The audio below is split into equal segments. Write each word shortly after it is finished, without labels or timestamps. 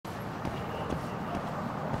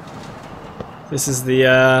This is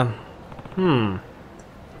the,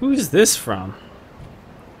 who's this from?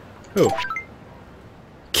 Who?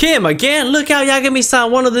 Kim, again? Look out, Yagami-san,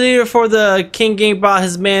 one of the leader for the King Gang brought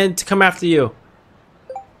his man to come after you.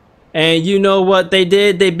 And you know what they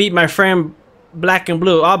did? They beat my friend Black and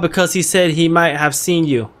Blue, all because he said he might have seen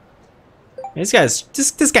you. This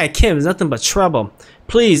guy Kim is nothing but trouble.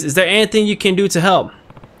 Please, is there anything you can do to help?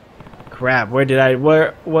 Crap, what did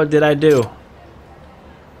I do?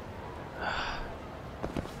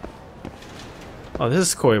 Oh, this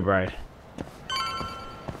is Corey Bride.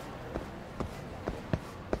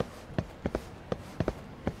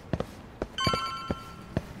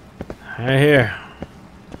 Right here.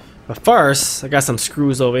 But first, I got some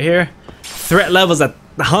screws over here. Threat level's at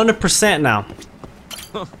 100% now.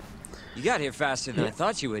 You got here faster than I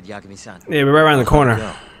thought you would, Yagami-san. Yeah, we're right around the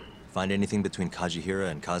corner. Find anything between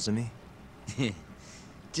Kajihira and Kazumi?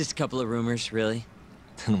 Just a couple of rumors, really.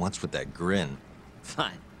 Then what's with that grin?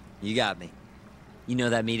 Fine, you got me. You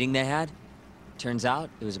know that meeting they had? Turns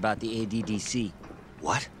out it was about the ADDC.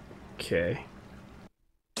 What? Okay.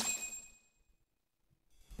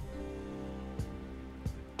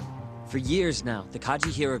 For years now, the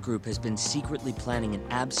Kajihira group has been secretly planning an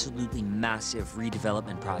absolutely massive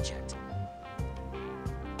redevelopment project.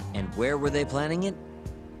 And where were they planning it?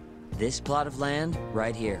 This plot of land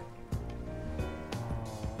right here.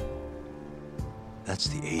 That's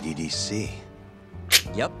the ADDC.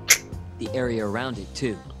 Yep, the area around it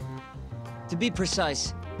too. To be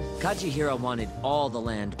precise, Kajihira wanted all the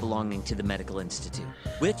land belonging to the Medical Institute,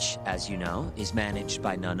 which, as you know, is managed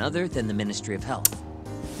by none other than the Ministry of Health.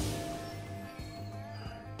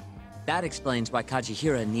 That explains why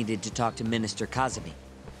Kajihira needed to talk to Minister Kazumi.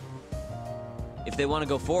 If they want to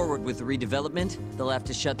go forward with the redevelopment, they'll have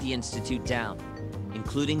to shut the Institute down,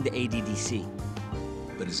 including the ADDC.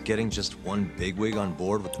 But is getting just one bigwig on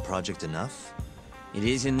board with the project enough? It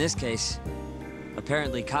is in this case.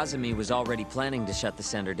 Apparently, Kazumi was already planning to shut the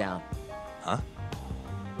center down. Huh?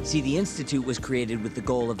 See, the Institute was created with the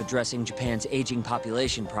goal of addressing Japan's aging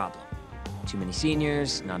population problem. Too many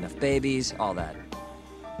seniors, not enough babies, all that.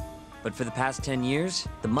 But for the past 10 years,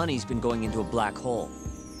 the money's been going into a black hole.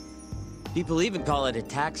 People even call it a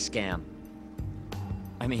tax scam.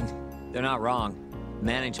 I mean, they're not wrong.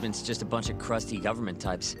 Management's just a bunch of crusty government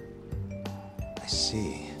types. I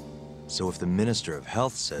see. So if the Minister of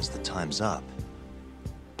Health says the time's up...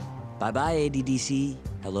 Bye-bye, ADDC.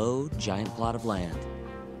 Hello, giant plot of land.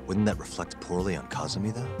 Wouldn't that reflect poorly on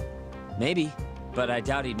Kazumi, though? Maybe, but I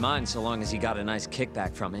doubt he'd mind so long as he got a nice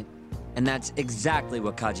kickback from it. And that's exactly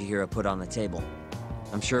what Kajihira put on the table.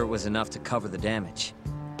 I'm sure it was enough to cover the damage.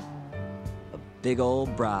 A big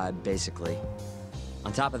old bribe, basically.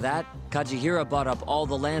 On top of that, Kajihira bought up all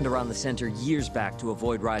the land around the center years back to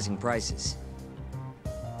avoid rising prices.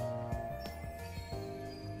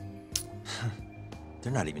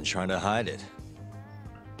 They're not even trying to hide it.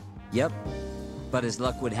 Yep, but as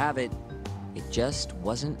luck would have it, it just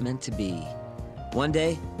wasn't meant to be. One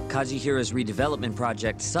day, Kajihira's redevelopment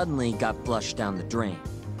project suddenly got flushed down the drain.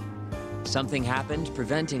 Something happened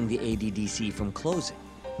preventing the ADDC from closing.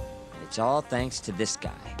 It's all thanks to this guy.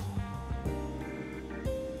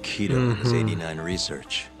 Keto and his 89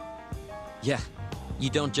 research. Yeah, you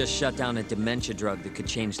don't just shut down a dementia drug that could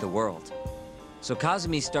change the world. So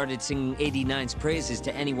Kazumi started singing 89's praises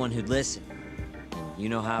to anyone who'd listen. And you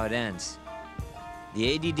know how it ends.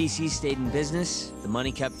 The ADDC stayed in business, the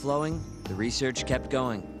money kept flowing, the research kept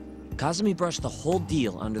going. Kazumi brushed the whole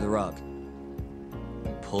deal under the rug.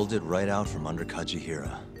 Pulled it right out from under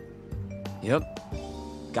Kajihira. Yep.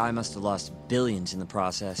 Guy must have lost billions in the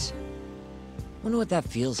process. Wonder what that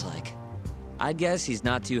feels like. I'd guess he's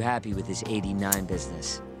not too happy with his 89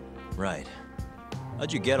 business. Right.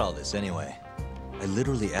 How'd you get all this anyway? I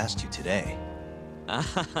literally asked you today.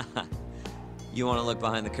 You want to look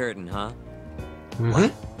behind the curtain, huh?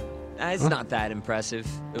 What? It's not that impressive.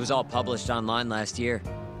 It was all published online last year.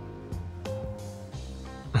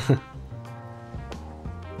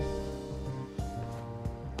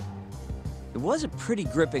 It was a pretty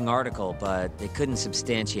gripping article, but they couldn't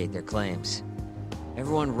substantiate their claims.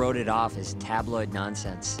 Everyone wrote it off as tabloid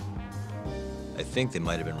nonsense. I think they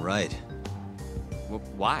might have been right.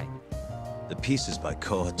 Why? The piece is by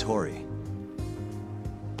Kohatori.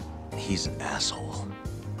 He's an asshole.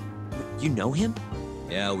 You know him?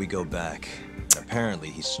 Yeah, we go back. Apparently,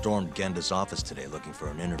 he stormed Genda's office today looking for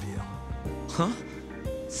an interview. Huh?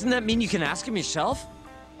 Doesn't that mean you can ask him yourself?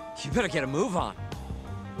 You better get a move on.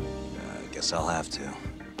 I guess I'll have to.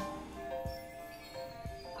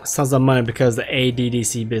 Sounds like money because the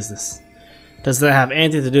ADDC business. Does that have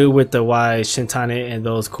anything to do with the why Shintane and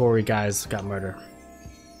those Corey guys got murdered?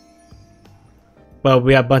 But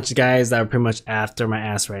we have a bunch of guys that are pretty much after my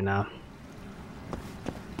ass right now.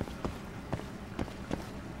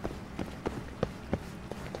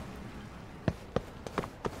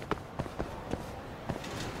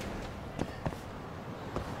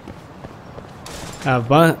 A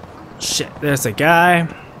bunch. Shit, there's a guy.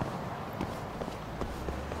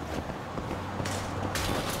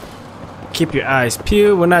 Keep your eyes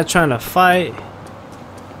peeled. We're not trying to fight.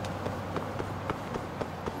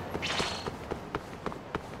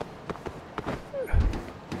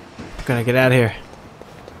 Gotta get out of here.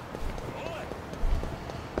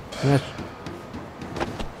 I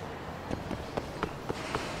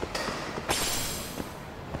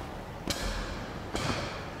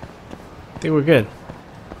think we're good.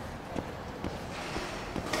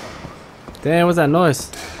 Damn, what's that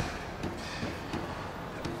noise?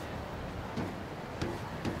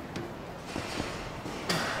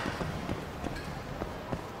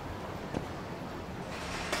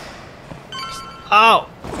 Oh!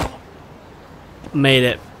 Made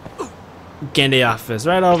it. Get in the office,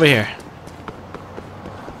 right over here.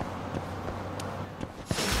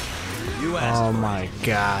 Oh my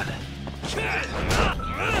god.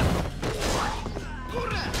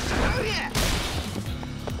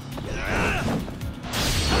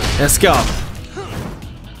 Let's go.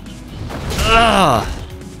 Ugh.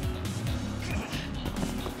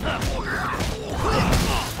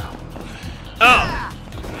 Oh.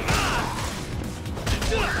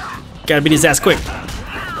 Gotta beat his ass quick.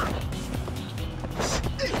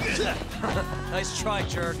 Nice try,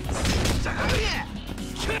 jerk.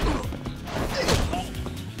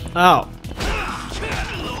 Oh.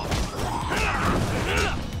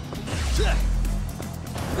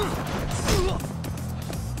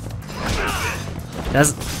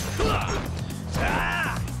 That's.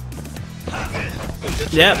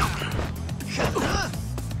 Yep.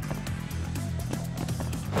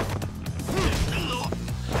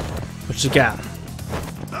 What you got?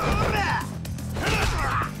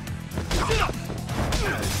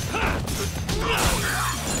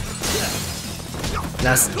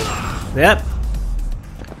 That's. Yep.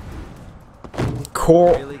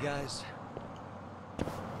 Core. Really, guys?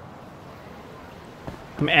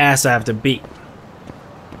 I'm ass I have to beat.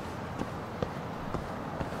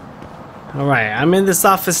 Alright, I'm in this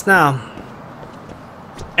office now.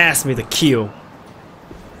 Ask me the queue.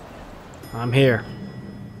 I'm here.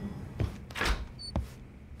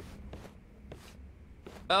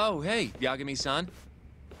 Oh, hey, Yagami-san.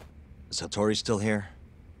 Satori's still here?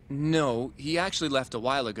 No, he actually left a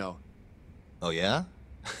while ago. Oh yeah?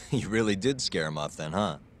 You really did scare him off then,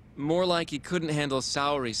 huh? More like he couldn't handle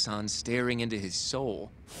Saori-san staring into his soul.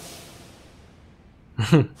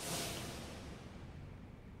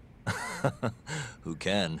 Who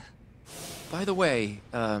can? By the way,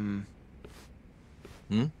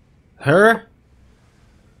 Her?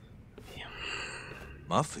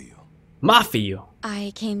 Mafuyu. Mafuyu.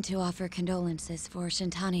 I came to offer condolences for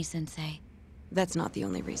Shintani-sensei. That's not the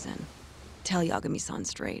only reason. Tell Yagami-san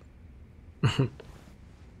straight.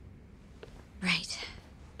 Right.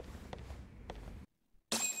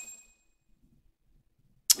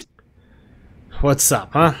 What's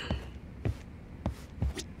up, huh?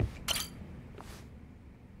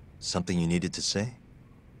 Something you needed to say?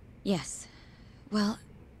 Yes. Well,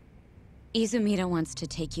 Izumida wants to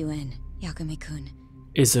take you in, Yagami-kun.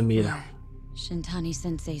 Izumida.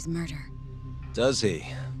 Shintani-sensei's murder. Does he?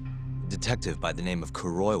 A detective by the name of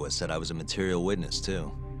Kuroiwa said I was a material witness,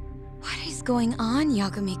 too. What is going on,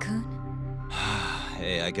 Yagami-kun?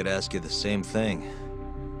 Hey, I could ask you the same thing.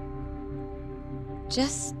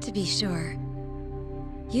 Just to be sure,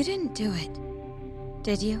 you didn't do it,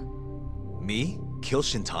 did you? Me? Kill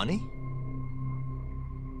Shintani?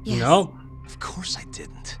 Yes. No. Of course I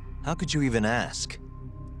didn't. How could you even ask?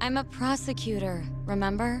 I'm a prosecutor,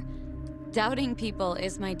 remember? Doubting people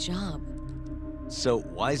is my job. So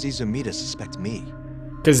why does Izumida suspect me?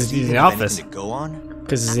 Because Does he's he in the have office. anything to go on?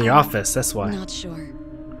 Because he's in the office, that's why. Not sure.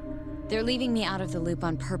 They're leaving me out of the loop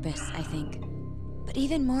on purpose, I think. But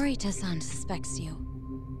even Morita-san suspects you.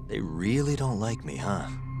 They really don't like me, huh?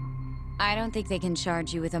 I don't think they can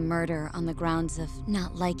charge you with a murder on the grounds of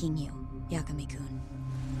not liking you, Yagami-kun.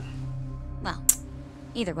 Well,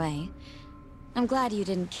 either way, I'm glad you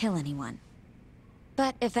didn't kill anyone.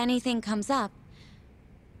 But if anything comes up,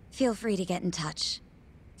 feel free to get in touch.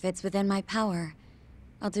 If it's within my power,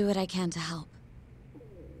 I'll do what I can to help.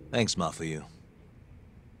 Thanks, Mafuyu.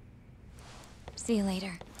 See you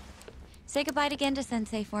later. Say goodbye to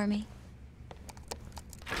Genda-sensei for me.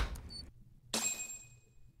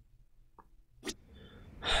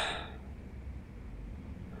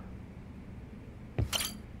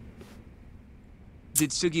 Did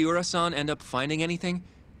Sugiura-san end up finding anything?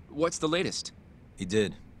 What's the latest? He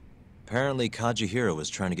did. Apparently, Kazuhiro was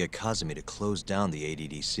trying to get Kazumi to close down the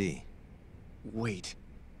ADDC. Wait.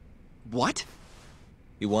 What?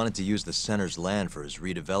 He wanted to use the center's land for his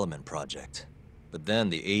redevelopment project. But then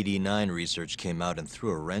the AD9 research came out and threw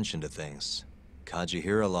a wrench into things.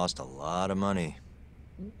 Kazuhiro lost a lot of money.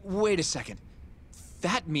 Wait a second.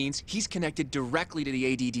 That means he's connected directly to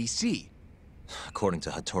the ADDC. According to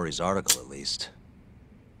Hattori's article, at least.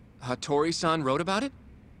 Hattori-san wrote about it?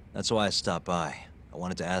 That's why I stopped by. I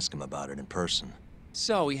wanted to ask him about it in person.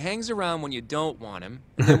 So he hangs around when you don't want him,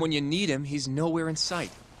 and then when you need him, he's nowhere in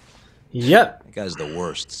sight. Yep. That guy's the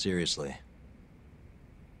worst, seriously.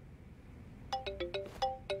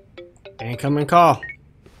 Incoming call.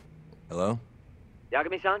 Hello?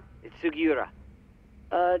 Yagami-san, it's Sugiura.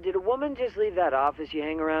 Did a woman just leave that office you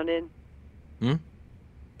hang around in? Hmm?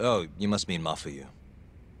 Oh, you must mean Mafuyu.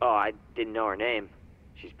 Oh, I didn't know her name.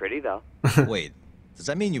 She's pretty, though. Wait, does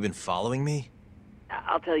that mean you've been following me?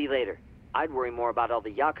 I'll tell you later. I'd worry more about all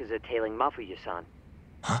the Yakuza tailing Mafuyu-san.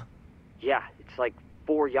 Huh? Yeah, it's like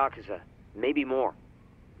 4 Yakuza, maybe more.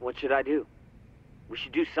 What should I do? We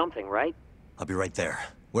should do something, right? I'll be right there.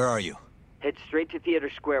 Where are you? Head straight to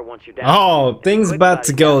Theater Square once you're down. Oh, things Quick about about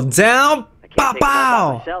to it, go yeah. down. I can't Pow take it all by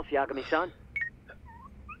pow. myself, Yagami-san.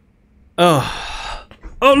 Oh.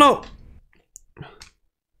 Oh no.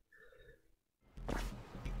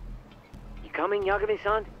 You coming,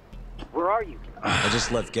 Yagami-san? Where are you? I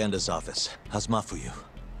just left Genda's office. How's Mafuyu?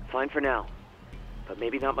 Fine for now, but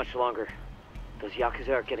maybe not much longer. Those Yakuza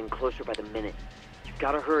are getting closer by the minute. You've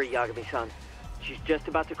got to hurry, Yagami-san. She's just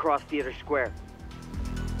about to cross Theater Square.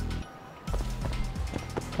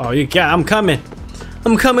 Oh, you got. I'm coming.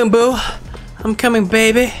 I'm coming, boo. I'm coming,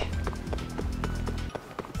 baby.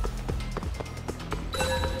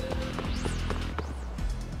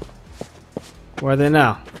 Where are they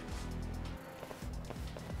now?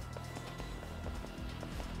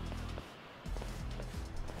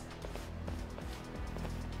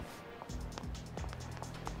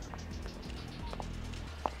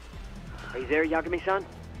 Are you there, Yagami-san?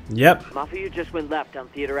 Yep. Mafuyu just went left on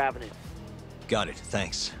Theater Avenue. Got it,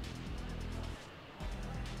 thanks.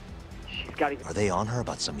 She's got even... Are they on her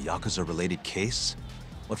about some Yakuza-related case?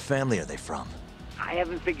 What family are they from? I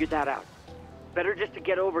haven't figured that out. Better just to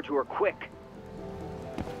get over to her quick.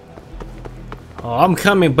 Oh, I'm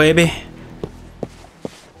coming, baby.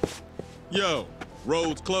 Yo,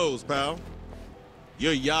 road's closed, pal.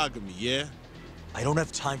 You're Yagami, yeah? I don't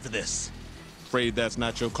have time for this. Afraid that's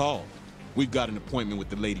not your call. We've got an appointment with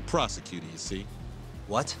the lady prosecutor, you see?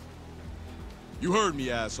 What? You heard me,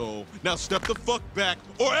 asshole. Now step the fuck back,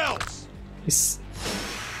 or else!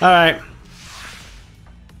 All right.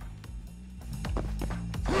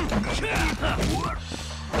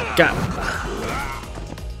 Got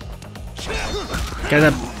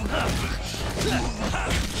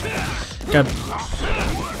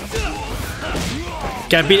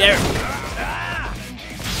gotta beat Eric.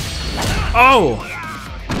 Oh!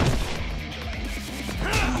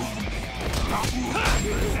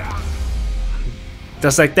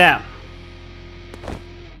 Just like that.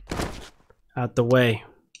 Out the way.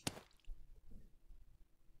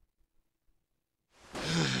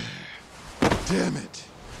 Damn it.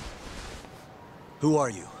 Who are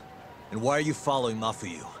you? And why are you following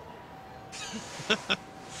Mafuyu?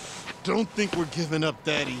 Don't think we're giving up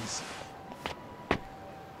that easy.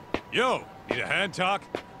 Yo, need a hand talk?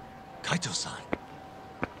 Kaito-san.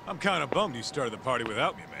 I'm kinda bummed you started the party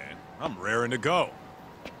without me, man. I'm raring to go.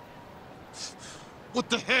 What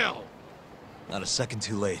the hell? Not a second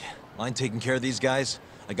too late. Mind taking care of these guys?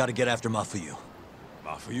 I gotta get after Mafuyu.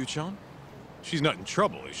 Mafuyu-chan? She's not in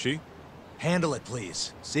trouble, is she? Handle it,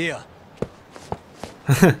 please. See ya.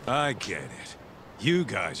 I get it. You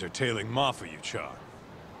guys are tailing Mafuyu-chan.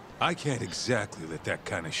 I can't exactly let that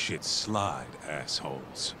kind of shit slide,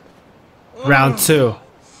 assholes. Round 2.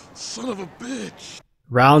 Son of a bitch.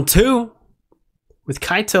 Round 2 with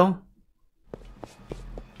Kaito.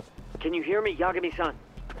 Can you hear me, Yagami-san?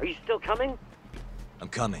 Are you still coming? I'm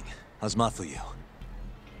coming. How's Mafuyu?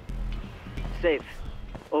 Safe.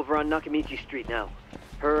 Over on Nakamichi Street now.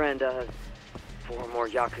 Her and, 4 more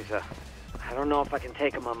Yakuza. I don't know if I can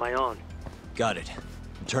take them on my own. Got it.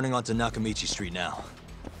 I'm turning onto Nakamichi Street now.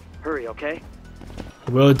 Hurry, okay?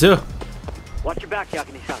 Will do. Watch your back,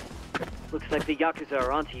 Yagami-san. Looks like the Yakuza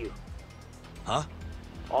are onto you. Huh?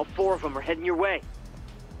 All 4 of them are heading your way.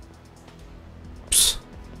 Psst.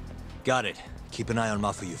 Got it. Keep an eye on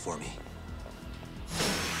Mafuyu for me.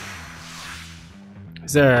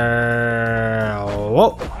 Is there...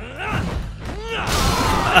 Whoa.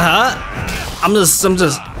 I'm just...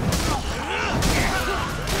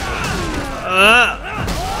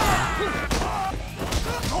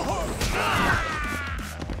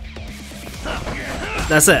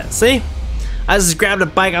 That's it. See? I just grabbed a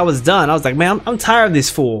bike. I was done. I was like, man, I'm tired of this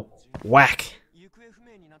fool. Whack.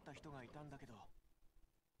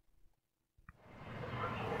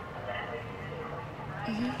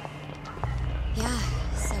 Yeah,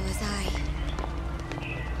 so was I.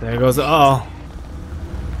 There goes. Oh.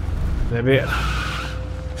 Maybe. Hey!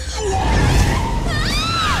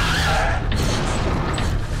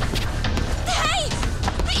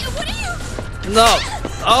 Hey, what are you? No.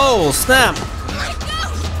 Oh, snap. Let go!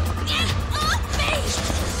 Get off me!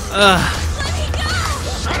 Let me go!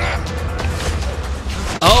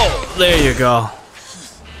 Oh, there you go.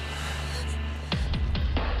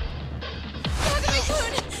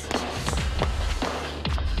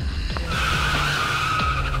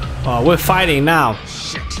 Oh, we're fighting now.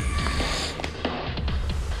 Shit.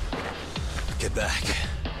 Get back.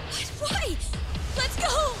 Why? Let's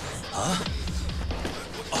go! Huh?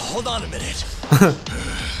 Hold on a minute.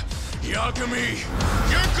 Yagami,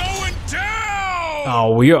 you're going down!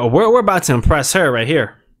 Oh, we're about to impress her right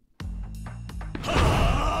here.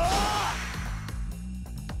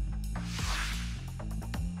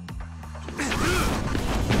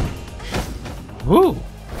 Woo!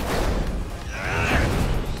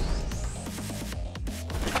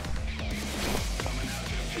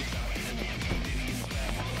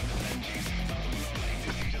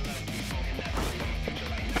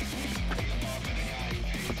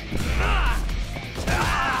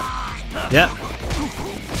 Yep.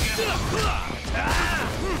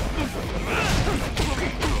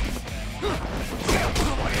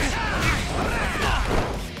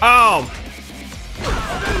 Oh!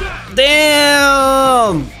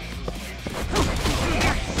 Damn!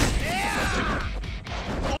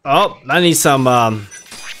 Oh, I need some,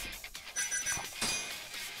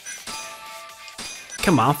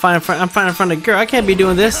 Come on, I'm fighting in front of the girl. I can't be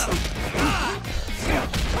doing this.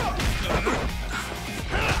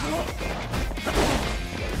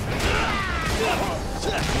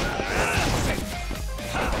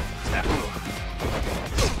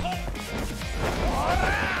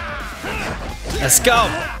 Let's go.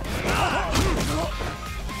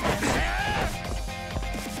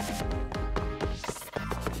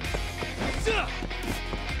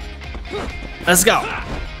 Let's go.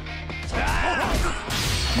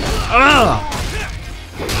 Ugh.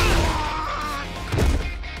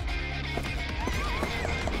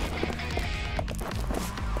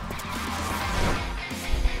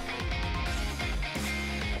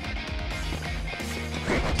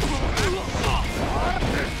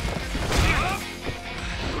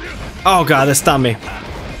 Oh god, they stunned me.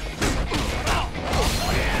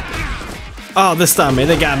 Oh, they stunned me.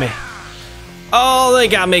 They got me. Oh, they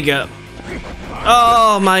got me good.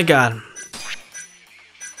 Oh my god.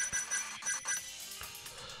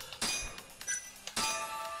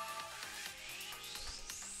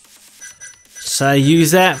 Should I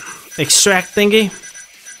use that extract thingy?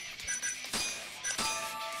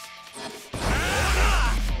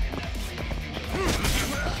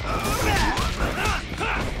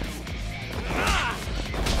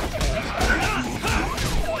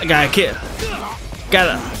 I gotta kill.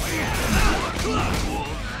 Gotta.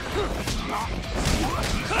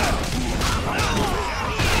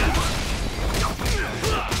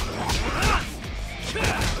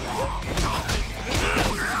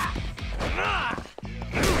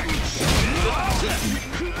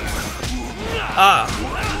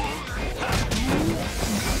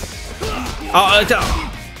 Oh,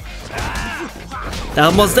 they're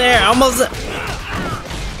almost there. Almost there.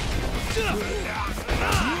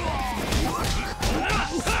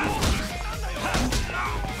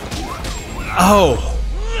 Oh!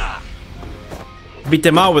 Beat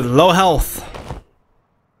them out with low health.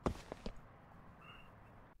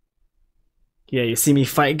 Yeah, you see me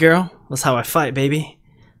fight, girl? That's how I fight, baby.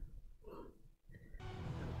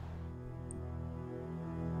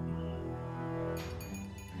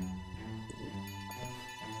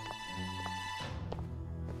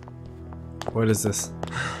 What is this?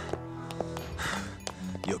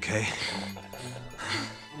 You okay?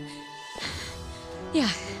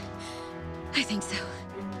 Yeah, I think so.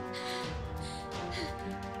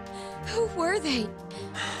 Who were they?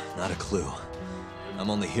 Not a clue. I'm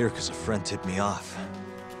only here because a friend tipped me off.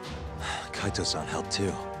 Kaito-san helped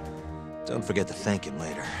too. Don't forget to thank him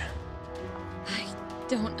later. I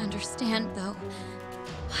don't understand, though.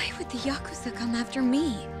 Why would the Yakuza come after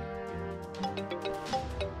me?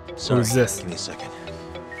 Sorry, Who's this? Give me a second.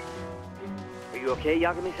 Are you okay,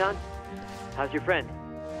 Yagami-san? How's your friend?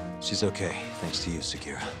 She's okay, thanks to you,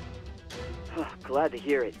 Sekira. Glad to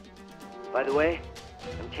hear it. By the way,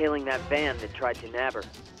 I'm tailing that van that tried to nab her.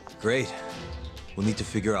 Great. We'll need to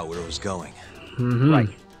figure out where it was going. Right.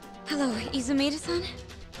 Hello, Izumida-san?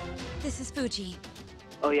 This is Fuji.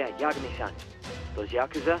 Oh yeah, Yagami-san. Those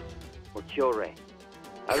Yakuza or Kyorei?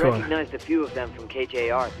 I Sure. recognized a few of them from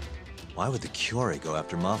KJR. Why would the Kyorei go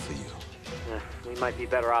after Mafuyu? We might be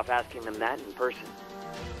better off asking them that in person.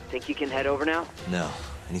 Think you can head over now? No,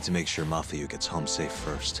 I need to make sure Mafuyu gets home safe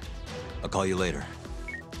first. I'll call you later.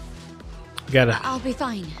 Gotta. I'll be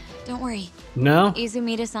fine. Don't worry. No?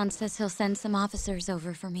 Izumida-san says he'll send some officers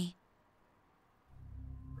over for me.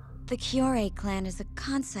 The Kyorei clan is a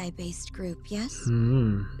Kansai-based group, yes?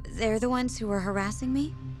 They're the ones who were harassing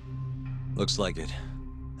me? Looks like it.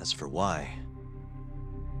 As for why?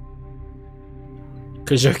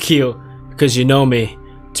 Because you're cute. Because you know me.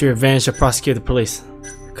 To revenge or prosecute the police.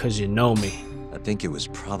 Because you know me. I think it was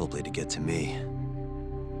probably to get to me.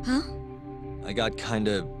 Huh? I got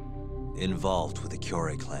kinda involved with the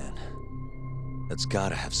Kyorei clan. That's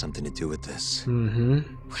gotta have something to do with this.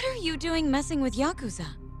 What are you doing messing with Yakuza?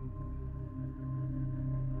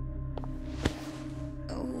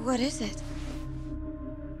 What is it?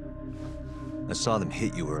 I saw them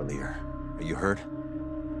hit you earlier. Are you hurt?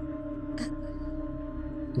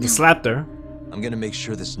 You slapped her. I'm gonna make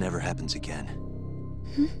sure this never happens again.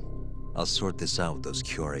 I'll sort this out with those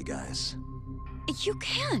Kyorei guys. You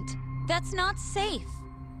can't. That's not safe.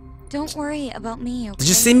 Don't worry about me, okay? Did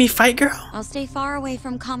you see me fight, girl? I'll stay far away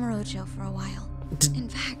from Kamurocho for a while. In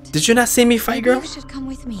fact, Did you not see me fight, girl? you should come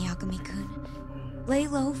with me, Yagami-kun. Lay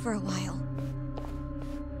low for a while.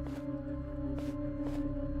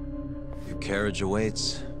 Your carriage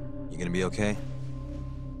awaits. You gonna be okay?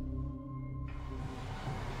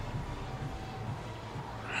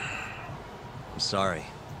 I'm sorry,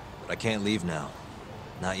 but I can't leave now.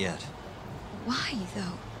 Not yet. Why,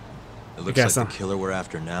 though? It looks like the killer we're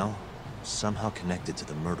after now is somehow connected to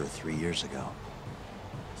the murder 3 years ago.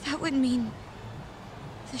 That would mean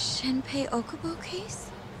the Shenpei Okubo case?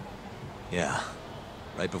 Yeah.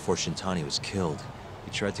 Right before Shintani was killed,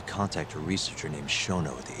 he tried to contact a researcher named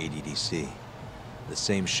Shono at the ADDC. The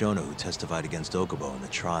same Shono who testified against Okubo in the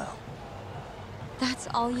trial. That's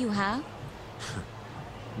all you have?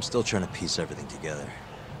 I'm still trying to piece everything together.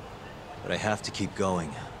 But I have to keep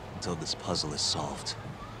going until this puzzle is solved.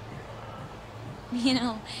 You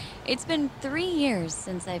know, it's been 3 years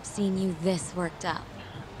since I've seen you this worked up.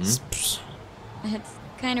 It's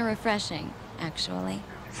kind of refreshing, actually.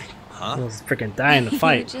 Huh? I was freaking dying to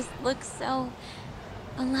fight. You just look so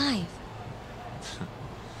alive.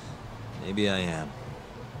 Maybe I am.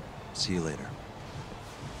 See you later.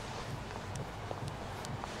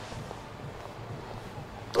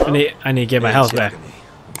 I need to get my health back.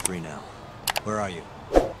 I'm free now. Where are you?